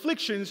the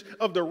afflictions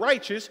of the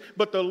righteous,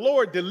 but the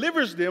Lord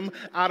delivers them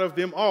out of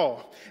them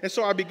all. And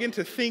so I begin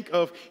to think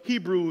of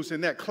Hebrews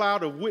and that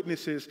cloud of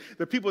witnesses,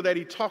 the people that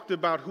he talked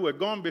about who had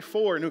gone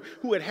before and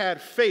who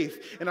had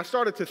faith. And I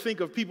started to think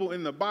of people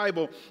in the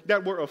Bible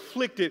that were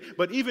afflicted,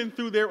 but even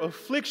through their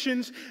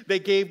afflictions, they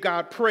gave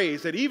God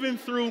praise. That even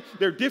through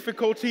their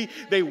difficulty,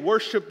 they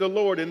worshiped the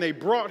Lord and they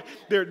brought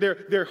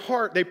their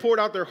heart, they poured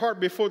out their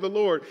heart before the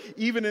Lord,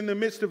 even in the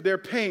midst of their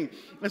pain.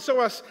 And so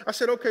I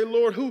said, okay,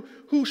 Lord,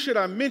 who should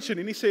I mention?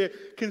 And he said,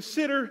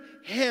 consider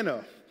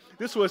Hannah.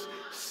 This was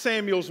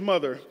Samuel's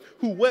mother,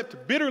 who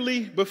wept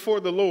bitterly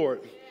before the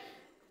Lord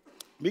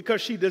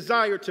because she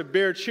desired to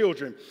bear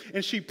children.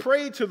 And she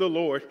prayed to the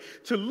Lord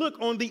to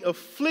look on the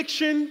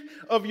affliction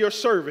of your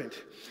servant.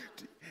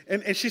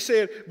 And she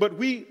said, but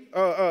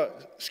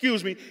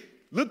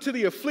look to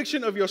the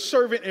affliction of your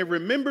servant and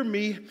remember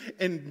me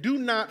and do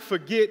not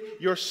forget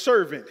your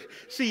servant.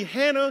 See,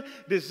 Hannah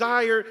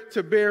desired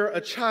to bear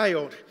a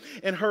child,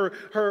 and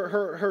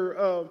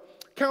her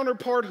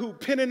counterpart,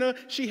 Peninnah,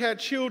 she had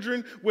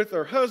children with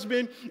her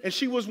husband, and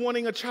she was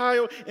wanting a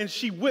child, and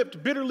she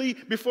wept bitterly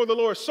before the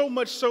Lord, so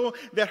much so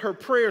that her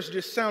prayers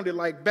just sounded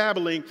like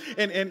babbling,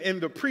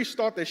 and the priest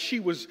thought that she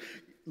was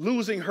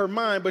losing her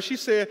mind. But she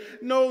said,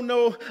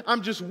 no,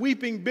 I'm just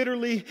weeping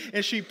bitterly.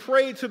 And she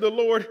prayed to the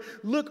Lord,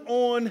 look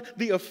on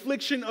the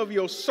affliction of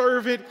your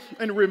servant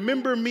and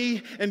remember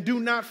me and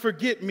do not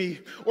forget me.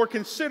 Or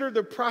consider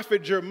the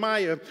prophet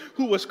Jeremiah,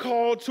 who was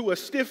called to a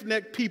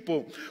stiff-necked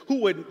people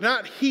who would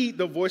not heed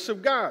the voice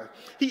of God.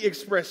 He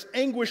expressed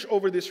anguish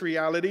over this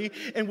reality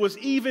and was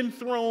even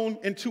thrown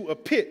into a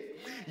pit.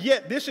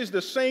 Yet this is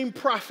the same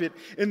prophet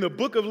in the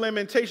book of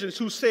Lamentations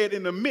who said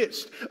in the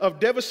midst of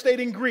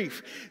devastating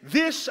grief,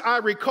 this I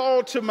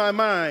recall to my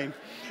mind,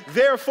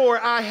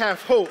 therefore I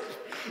have hope.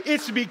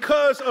 It's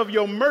because of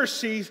your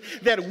mercies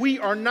that we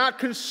are not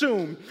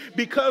consumed.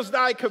 Because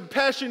thy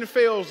compassion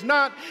fails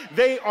not,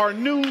 they are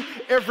new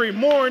every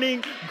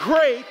morning.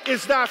 Great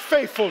is thy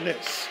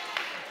faithfulness.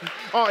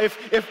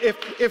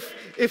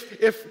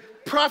 If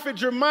Prophet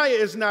Jeremiah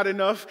is not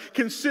enough,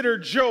 consider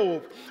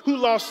Job, who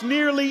lost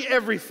nearly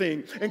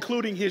everything,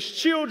 including his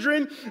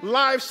children,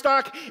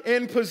 livestock,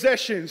 and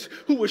possessions,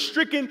 who was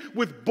stricken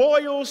with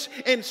boils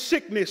and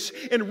sickness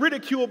and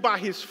ridiculed by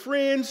his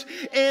friends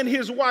and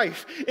his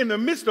wife. In the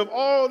midst of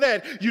all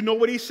that, you know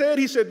what he said?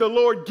 He said, the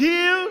Lord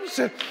gives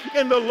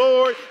and the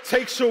Lord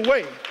takes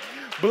away.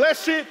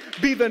 Blessed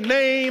be the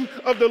name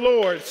of the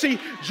Lord. See,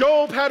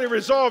 Job had a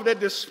resolve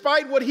that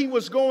despite what he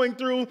was going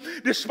through,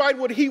 despite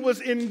what he was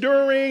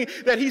enduring,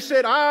 that he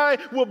said, I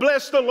will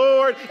bless the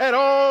Lord at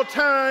all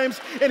times,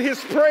 and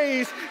his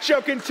praise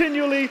shall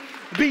continually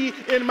be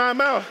in my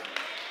mouth.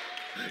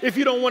 If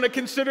you don't want to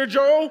consider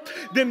Joel,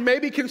 then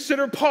maybe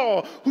consider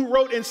Paul, who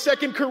wrote in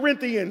 2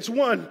 Corinthians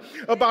 1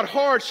 about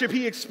hardship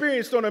he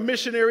experienced on a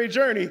missionary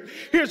journey.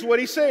 Here's what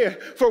he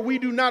said: "For we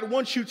do not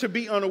want you to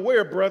be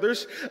unaware,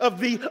 brothers, of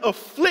the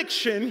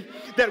affliction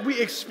that we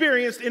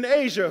experienced in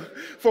Asia.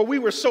 For we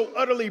were so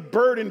utterly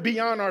burdened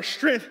beyond our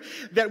strength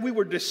that we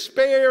were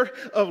despair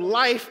of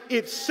life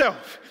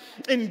itself.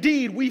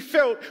 Indeed, we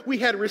felt we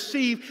had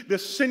received the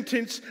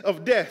sentence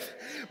of death.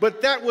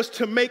 But that was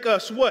to make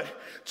us what?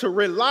 To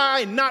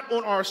rely not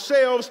on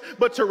ourselves,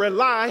 but to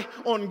rely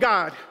on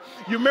God."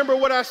 You remember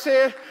what I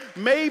said?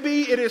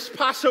 Maybe it is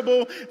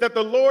possible that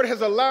the Lord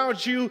has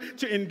allowed you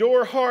to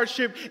endure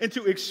hardship and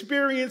to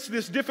experience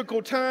this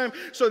difficult time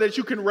so that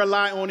you can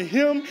rely on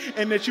Him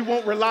and that you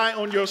won't rely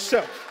on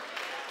yourself.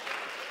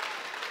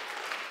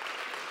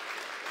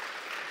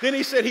 Then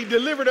he said, "He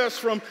delivered us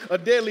from a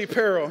deadly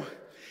peril,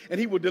 and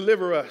He will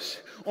deliver us.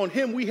 On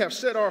Him we have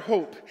set our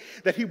hope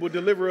that He will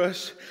deliver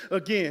us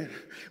again."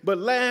 But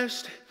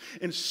last,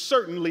 and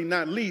certainly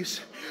not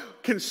least,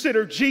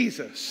 consider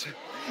Jesus,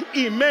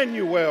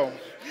 Emmanuel,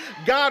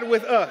 God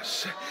with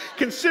us.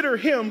 Consider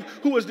Him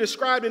who was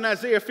described in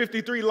Isaiah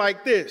 53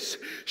 like this: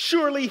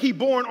 "Surely He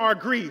bore our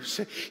griefs,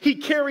 He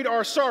carried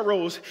our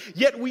sorrows,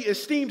 yet we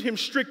esteemed Him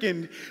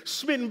stricken,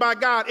 smitten by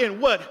God, and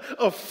what?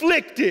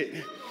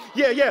 Afflicted."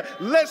 Yeah.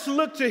 Let's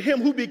look to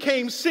Him who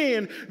became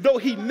sin, though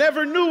He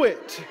never knew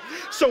it,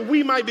 so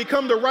we might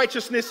become the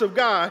righteousness of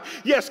God.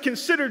 Yes,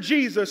 consider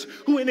Jesus,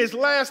 who in His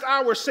last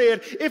hour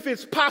said, "If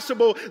it's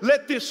possible,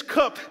 let this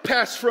cup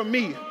pass from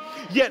me.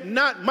 Yet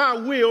not my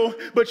will,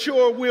 but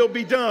your will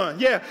be done."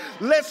 Yeah,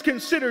 let's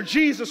consider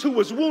Jesus, who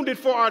was wounded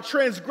for our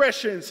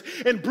transgressions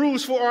and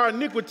bruised for our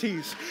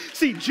iniquities.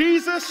 See,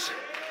 Jesus,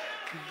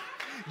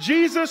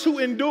 who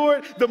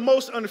endured the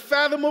most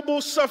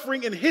unfathomable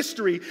suffering in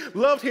history,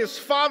 loved His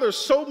Father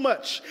so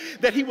much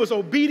that He was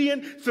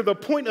obedient to the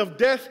point of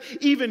death,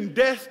 even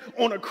death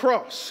on a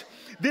cross.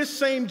 This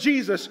same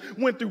Jesus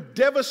went through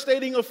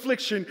devastating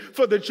affliction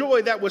for the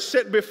joy that was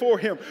set before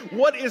Him.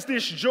 What is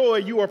this joy,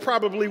 you are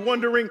probably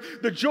wondering?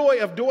 The joy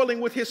of dwelling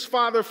with His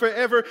Father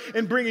forever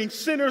and bringing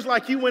sinners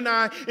like you and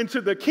I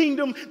into the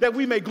kingdom, that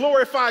we may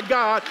glorify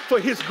God for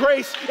His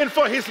grace and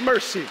for His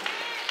mercy.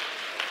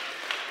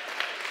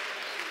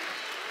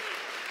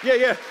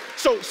 Yeah.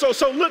 So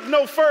look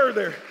no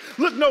further.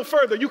 Look no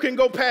further. You can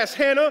go past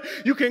Hannah.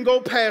 You can go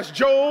past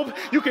Job.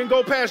 You can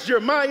go past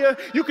Jeremiah.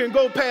 You can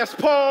go past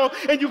Paul.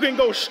 And you can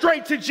go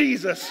straight to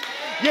Jesus.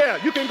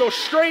 Yeah, you can go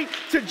straight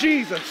to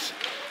Jesus.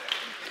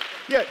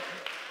 Yeah,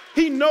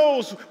 He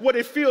knows what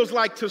it feels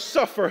like to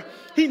suffer.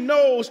 He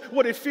knows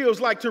what it feels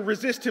like to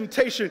resist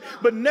temptation.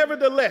 But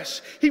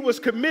nevertheless, He was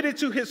committed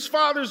to His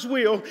Father's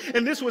will,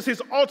 and this was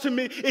His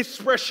ultimate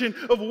expression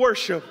of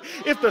worship.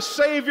 If the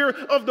Savior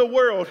of the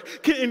world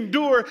can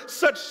endure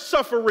such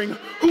suffering,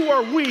 who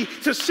are we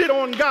to sit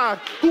on God?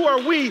 Who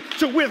are we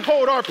to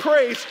withhold our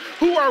praise?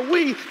 Who are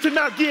we to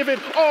not give it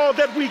all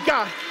that we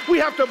got? We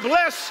have to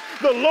bless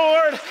the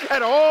Lord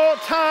at all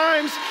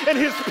times, and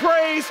His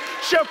praise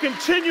shall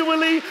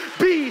continually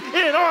be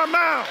in our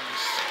mouths.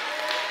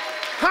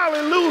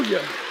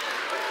 Hallelujah.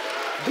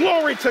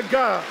 Glory to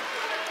God.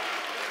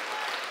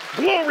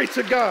 Glory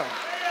to God.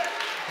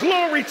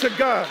 Glory to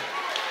God.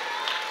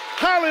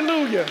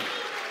 Hallelujah.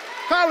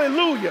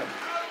 Hallelujah.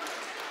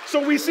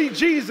 So we see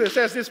Jesus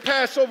as this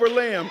Passover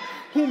lamb,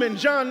 whom in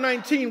John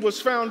 19 was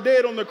found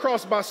dead on the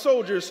cross by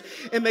soldiers,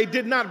 and they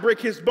did not break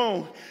His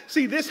bone.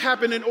 See, this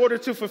happened in order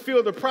to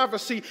fulfill the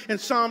prophecy in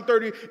Psalm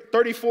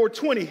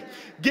 34:20,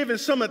 given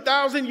some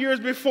 1,000 years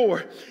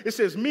before. It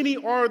says, "Many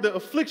are the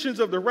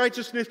afflictions of the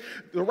righteous,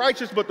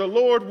 but the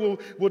Lord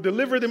will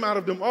deliver them out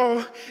of them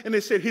all." And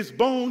it said, His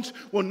bones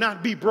will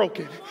not be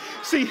broken.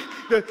 See,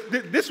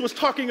 this was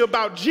talking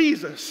about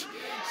Jesus.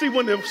 See,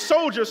 when the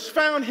soldiers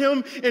found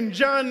Him in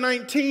John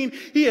 19,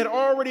 He had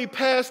already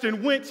passed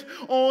and went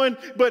on,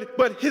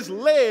 but His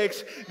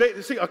legs,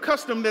 a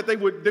custom that they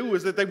would do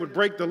is that they would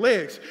break the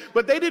legs.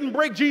 But they didn't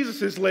break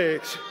Jesus'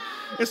 legs.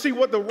 And see,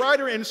 what the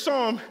writer in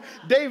Psalm,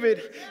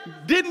 David,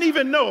 didn't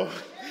even know.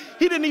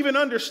 He didn't even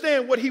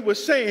understand what he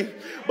was saying,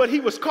 but he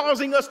was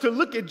causing us to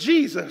look at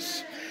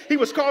Jesus. He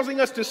was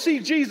causing us to see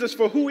Jesus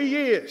for who He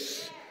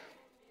is.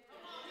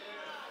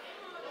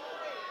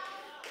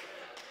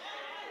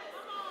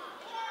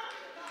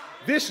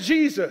 This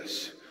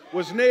Jesus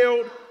was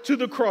nailed to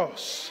the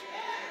cross,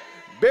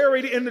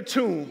 buried in the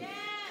tomb,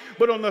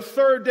 but on the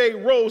third day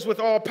rose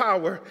with all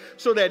power,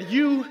 so that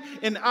you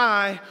and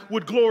I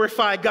would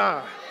glorify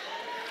God.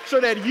 So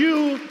that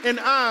you and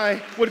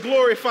I would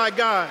glorify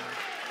God.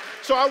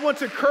 So I want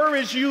to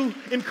encourage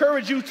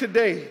you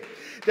today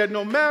that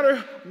no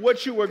matter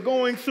what you are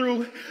going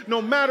through,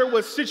 no matter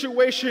what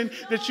situation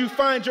that you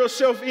find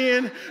yourself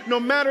in, no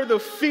matter the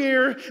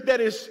fear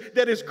that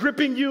is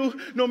gripping you,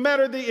 no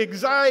matter the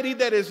anxiety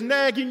that is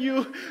nagging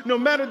you, no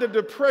matter the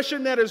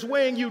depression that is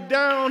weighing you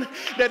down,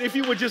 that if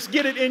you would just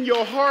get it in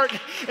your heart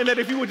and that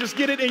if you would just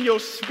get it in your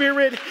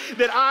spirit,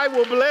 that I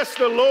will bless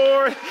the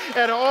Lord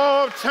at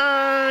all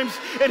times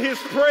and his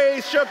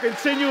praise shall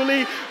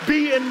continually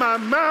be in my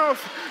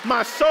mouth.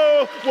 My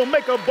soul will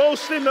make a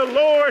boast in the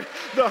Lord.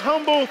 The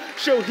humble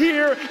shall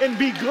hear and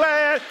be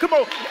glad. Come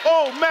on.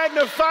 Oh,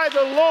 magnify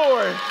the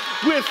Lord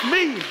with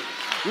me.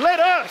 Let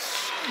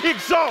us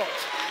exalt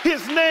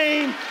his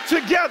name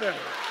together.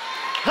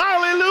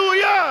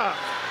 Hallelujah.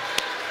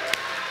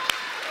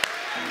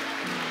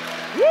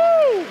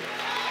 Woo.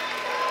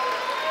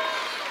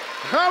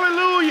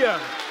 Hallelujah.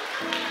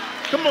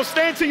 Come on,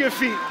 stand to your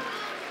feet.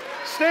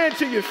 Stand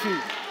to your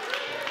feet.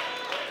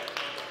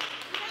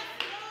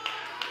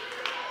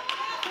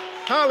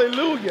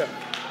 Hallelujah.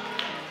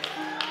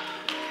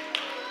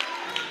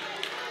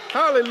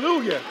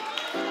 Hallelujah.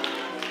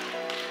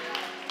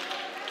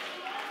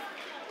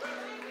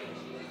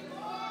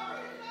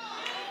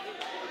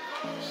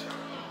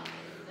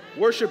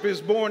 Worship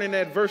is born in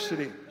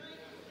adversity.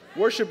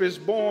 Worship is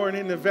born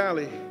in the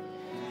valley.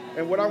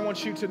 And what I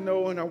want you to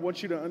know and I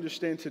want you to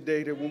understand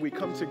today, that when we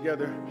come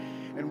together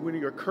and when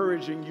we're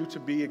encouraging you to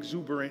be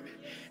exuberant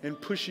and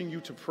pushing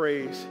you to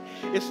praise,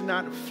 it's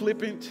not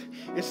flippant,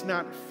 it's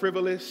not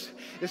frivolous,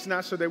 it's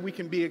not so that we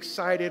can be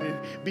excited and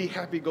be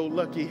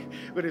happy-go-lucky,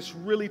 but it's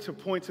really to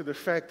point to the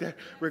fact that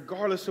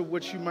regardless of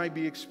what you might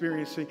be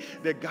experiencing,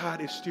 that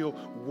God is still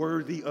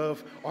worthy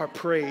of our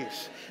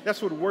praise.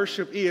 That's what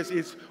worship is.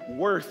 It's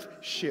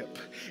worthship.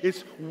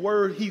 He's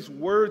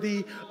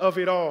worthy of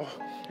it all.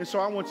 And so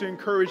I want to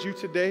encourage you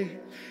today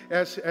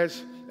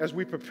as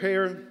we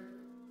prepare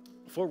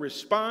for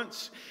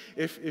response.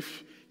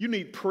 If you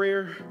need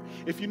prayer,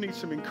 if you need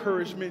some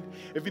encouragement,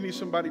 if you need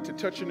somebody to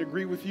touch and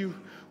agree with you,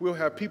 we'll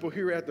have people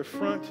here at the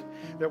front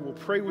that will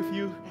pray with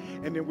you,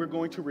 and then we're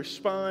going to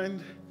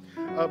respond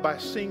by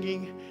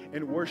singing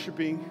and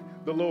worshiping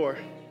the Lord.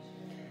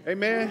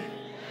 Amen.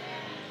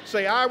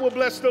 Say, I will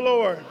bless the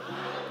Lord. I will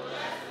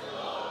bless the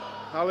Lord.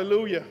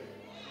 Hallelujah.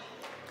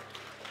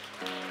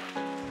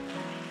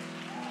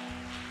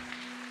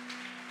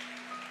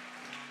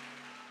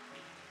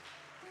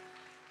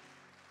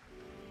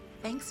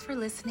 Thanks for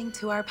listening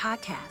to our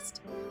podcast.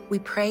 We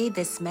pray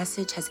this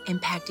message has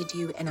impacted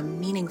you in a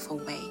meaningful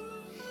way.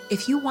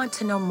 If you want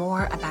to know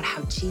more about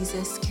how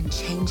Jesus can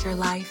change your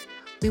life,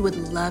 we would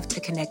love to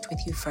connect with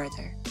you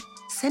further.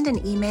 Send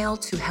an email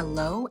to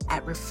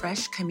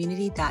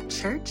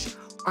hello@refreshcommunity.church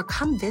or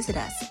come visit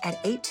us at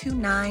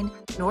 829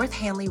 North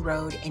Hanley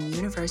Road in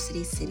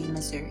University City,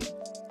 Missouri.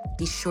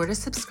 Be sure to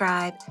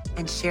subscribe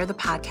and share the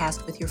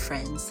podcast with your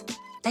friends.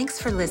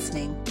 Thanks for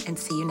listening, and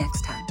see you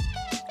next time.